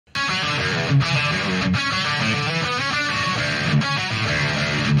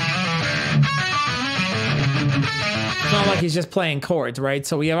It's not like he's just playing chords, right?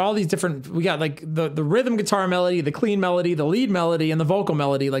 So we have all these different, we got like the rhythm guitar melody, the clean melody, the lead melody, and the vocal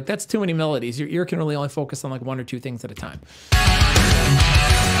melody. Like that's too many melodies. Your ear can really only focus on like one or two things at a time.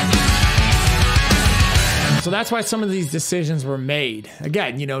 So that's why some of these decisions were made.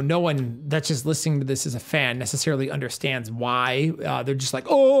 Again, you know, no one that's just listening to this as a fan necessarily understands why. They're just like,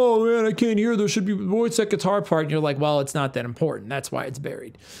 oh man, I can't hear. There should be what's that guitar part? And you're like, well, it's not that important. That's why it's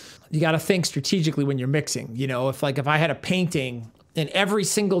buried. You got to think strategically when you're mixing. You know, if I had a painting and every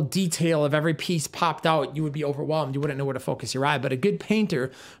single detail of every piece popped out, you would be overwhelmed. You wouldn't know where to focus your eye. But a good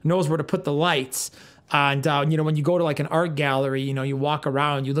painter knows where to put the lights. And, you know, when you go to like an art gallery, you know, you walk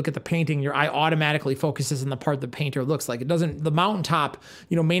around, you look at the painting, your eye automatically focuses on the part the painter looks like. It doesn't, the mountaintop,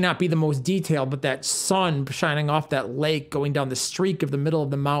 you know, may not be the most detailed, but that sun shining off that lake going down the streak of the middle of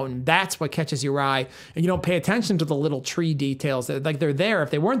the mountain, that's what catches your eye. And you don't pay attention to the little tree details. Like they're there. If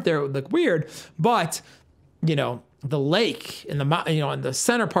they weren't there, it would look weird. But, you know, the lake and the, you know, and the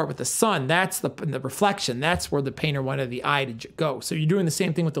center part with the sun, that's the reflection. That's where the painter wanted the eye to go. So you're doing the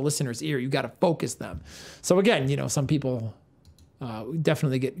same thing with the listener's ear. You got to focus them. So again, you know, some people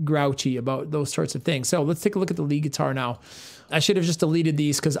definitely get grouchy about those sorts of things. So let's take a look at the lead guitar now. I should have just deleted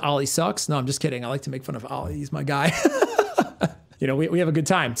these because Ollie sucks. No, I'm just kidding. I like to make fun of Ollie. He's my guy. You know, we have a good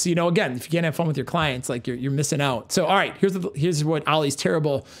time. So, you know, again, if you can't have fun with your clients, like you're missing out. So, all right, here's what Ollie's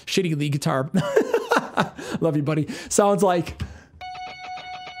terrible, shitty lead guitar. Love you, buddy. Sounds like.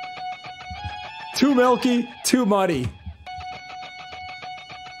 Too milky, too muddy.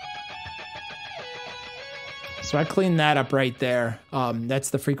 So I cleaned that up right there.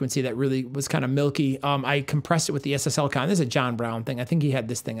 That's the frequency that really was kind of milky. I compressed it with the SSL con. This is a John Brown thing. I think he had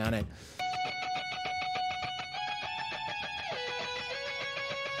this thing on it.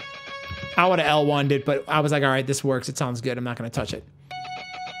 I would have L1'd it, but I was like, all right, this works. It sounds good. I'm not going to touch it.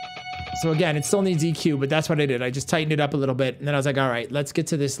 So again, it still needs EQ, but that's what I did. I just tightened it up a little bit. And then I was like, all right, let's get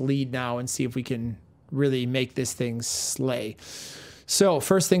to this lead now and see if we can really make this thing slay. So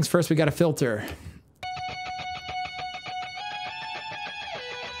first things first, we got a filter.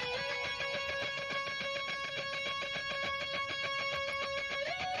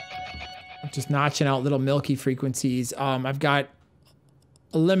 Just notching out little milky frequencies. I've got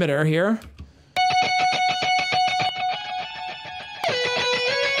a limiter here.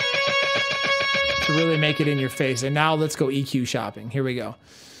 To really make it in your face. And now let's go EQ shopping. Here we go.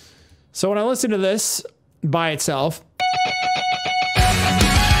 So when I listen to this by itself,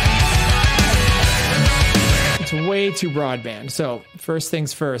 it's way too broadband. So first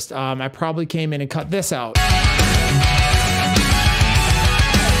things first, I probably came in and cut this out.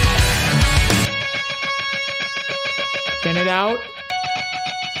 Thin it out.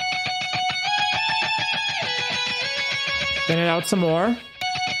 Thin it out some more.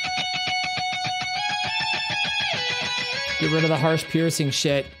 Get rid of the harsh piercing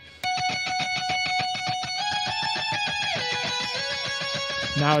shit.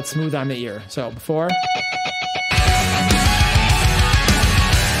 Now it's smooth on the ear. So before.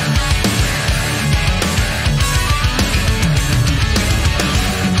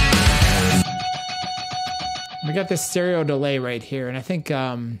 We got this stereo delay right here, and I think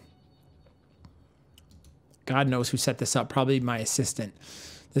God knows who set this up. Probably my assistant.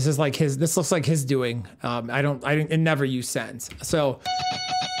 This is like his. This looks like his doing. It never used sends. So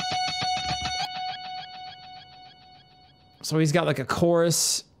he's got like a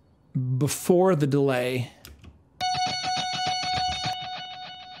chorus before the delay.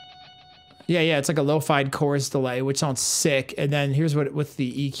 Yeah, it's like a lo-fi chorus delay, which sounds sick. And then here's what with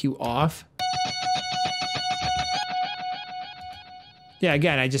the EQ off. Yeah,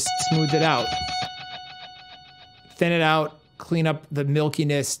 again, I just smoothed it out. Thin it out, clean up the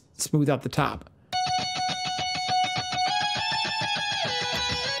milkiness, smooth out the top.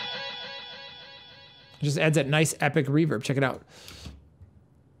 It just adds that nice epic reverb. Check it out.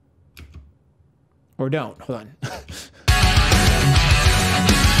 Or don't. Hold on.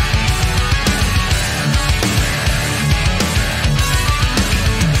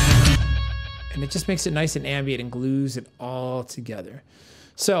 And it just makes it nice and ambient and glues it all together.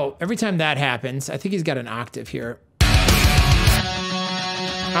 So every time that happens, I think he's got an octave here.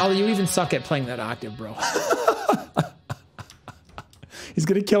 Ollie, you even suck at playing that octave, bro. He's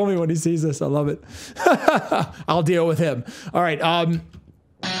gonna kill me when he sees this. I love it. I'll deal with him. All right.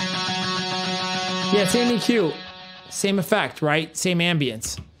 Yeah, same EQ, same effect, right? Same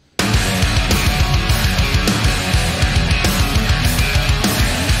ambience.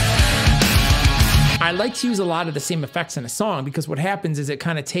 I like to use a lot of the same effects in a song because what happens is it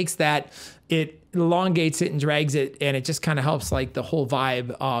kind of takes that, it elongates it and drags it, and it just kind of helps like the whole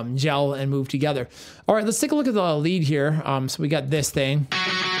vibe gel and move together. All right, let's take a look at the lead here. So we got this thing.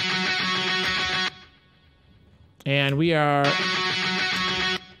 And we are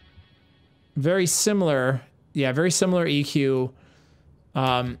very similar. Yeah, very similar EQ.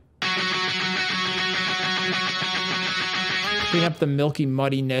 Clean up the milky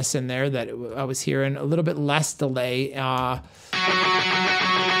muddiness in there that I was hearing. A little bit less delay.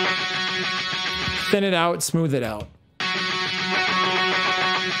 Thin it out, smooth it out.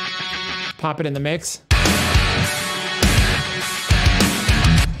 Pop it in the mix.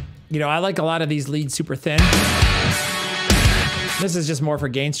 You know, I like a lot of these leads super thin. This is just more for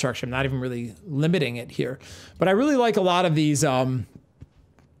gain structure. I'm not even really limiting it here. But I really like a lot of these,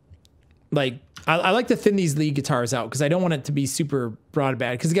 like, I like to thin these lead guitars out because I don't want it to be super broad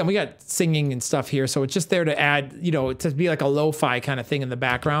bad. Because again, we got singing and stuff here. So it's just there to add, you know, to be like a lo-fi kind of thing in the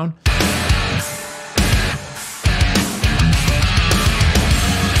background.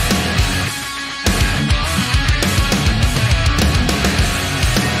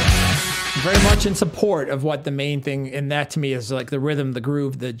 Very much in support of what the main thing, and that to me is like the rhythm, the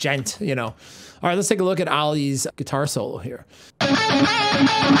groove, the gent, you know. All right, let's take a look at Ali's guitar solo here.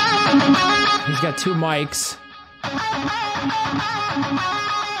 He's got two mics.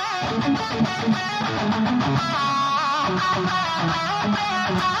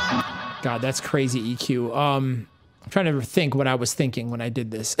 God, that's crazy EQ. I'm trying to think what I was thinking when I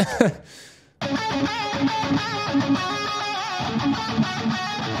did this.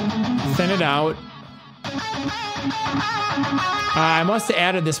 Thin it out. I must have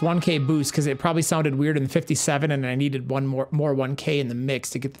added this 1K boost because it probably sounded weird in the 57, and I needed one more 1K in the mix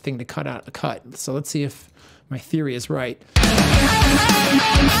to get the thing to cut out the cut. So let's see if my theory is right.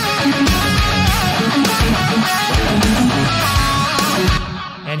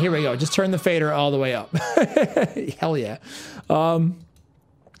 And here we go. Just turn the fader all the way up. Hell yeah. We'll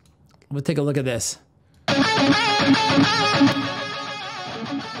take a look at this.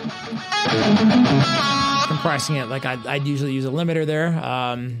 Compressing it like I'd usually use a limiter there. Put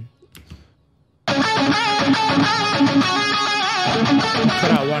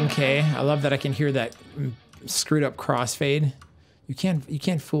out 1K. I love that I can hear that screwed up crossfade. You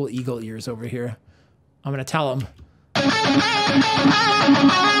can't fool eagle ears over here. I'm gonna tell them.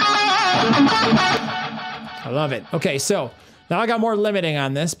 I love it. Okay, so now I got more limiting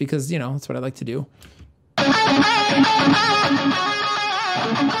on this because, you know, that's what I like to do.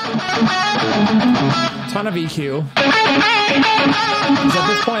 Ton of EQ. At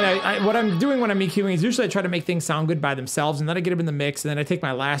this point, what I'm doing when I'm EQing is usually I try to make things sound good by themselves, and then I get them in the mix, and then I take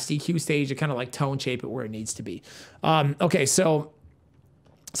my last EQ stage to kind of like tone shape it where it needs to be. Okay, so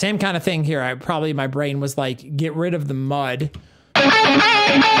same kind of thing here. My brain was like, get rid of the mud.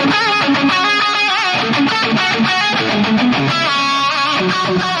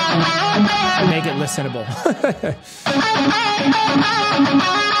 Make it listenable.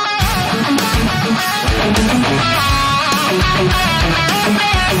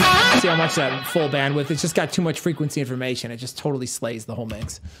 See how much that full bandwidth, it's just got too much frequency information. It just totally slays the whole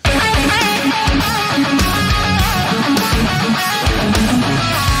mix.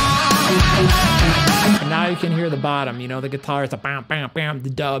 And now you can hear the bottom, you know, the guitars, the bam, bam, bam, the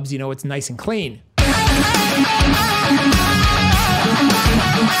dubs, you know, it's nice and clean.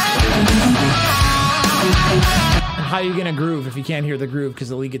 And how are you gonna groove if you can't hear the groove because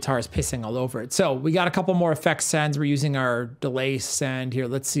the lead guitar is pissing all over it? So we got a couple more effects sends. We're using our delay send here.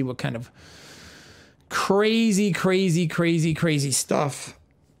 Let's see what kind of crazy stuff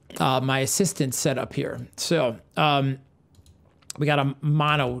my assistant set up here. So we got a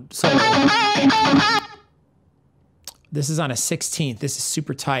mono solo. This is on a 16th. This is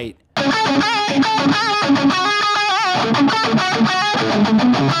super tight.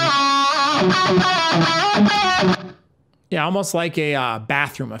 Yeah, almost like a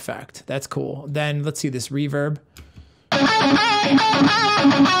bathroom effect. That's cool. Then let's see this reverb.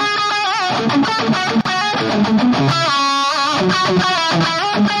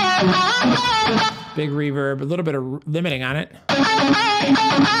 Big reverb, a little bit of limiting on it.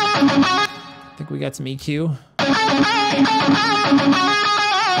 I think we got some EQ.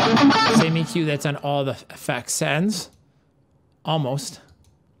 Same EQ that's on all the effects sends. Almost.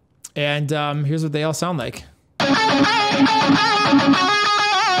 And here's what they all sound like.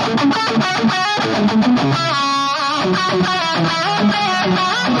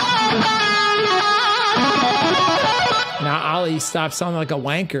 Now Ali stopped sounding like a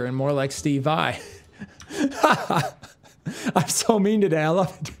wanker and more like Steve Vai. I'm so mean today. I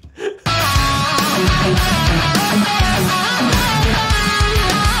love it.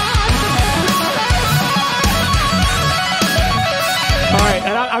 All right,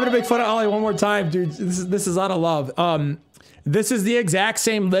 and I'm gonna make fun of Ollie one more time, dude. This is out of love. This is the exact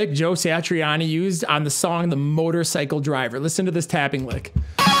same lick Joe Satriani used on the song "The Motorcycle Driver." Listen to this tapping lick.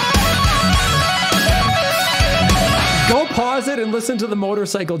 Go pause it and listen to The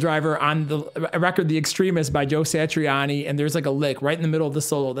Motorcycle Driver on the record "The Extremist" by Joe Satriani, and there's like a lick right in the middle of the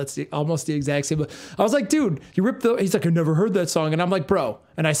solo. That's almost the exact same. I was like, dude, you ripped the. He's like, I've never heard that song, and I'm like, bro.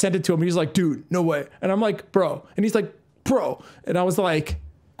 And I sent it to him. He's like, dude, no way. And I'm like, bro. And he's like, bro. And I was like,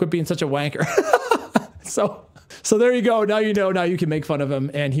 quit being such a wanker. So there you go. Now you know. Now you can make fun of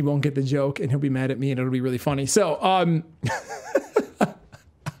him, and he won't get the joke, and he'll be mad at me, and it'll be really funny. So, all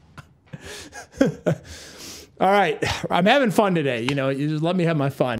right, I'm having fun today. You know, you just let me have my fun.